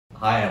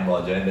Hi, I'm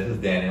Roger and this is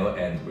Daniel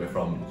and we're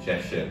from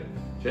Jesship.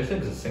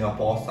 Jesship is a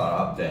Singapore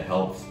startup that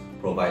helps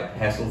provide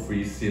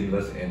hassle-free,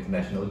 seamless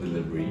international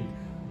delivery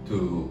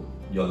to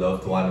your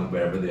loved one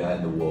wherever they are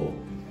in the world.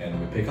 And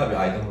we pick up your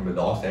item from your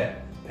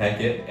doorstep,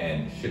 pack it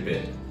and ship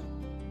it.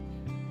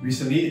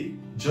 Recently,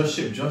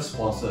 Jesship just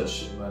sponsored a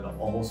shipment of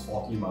almost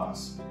 40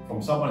 masks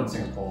from someone in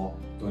Singapore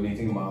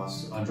donating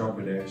masks to Andhra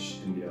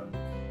Pradesh, India.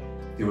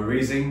 They were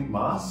raising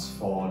masks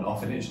for an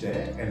orphanage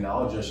there, and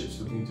now Jesship's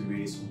looking to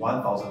raise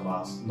 1,000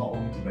 masks not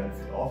only to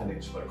benefit the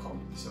orphanage but the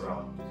communities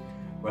around.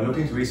 We're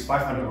looking to raise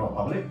 500 from the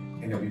public,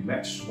 and they'll be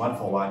matched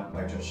 1-for-1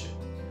 by Jesship.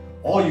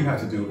 All you have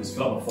to do is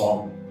fill out the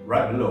form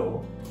right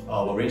below.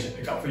 We'll arrange a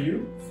pickup for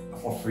you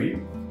for free.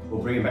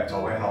 We'll bring it back to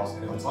our warehouse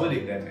and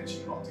consolidate them and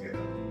ship them out together.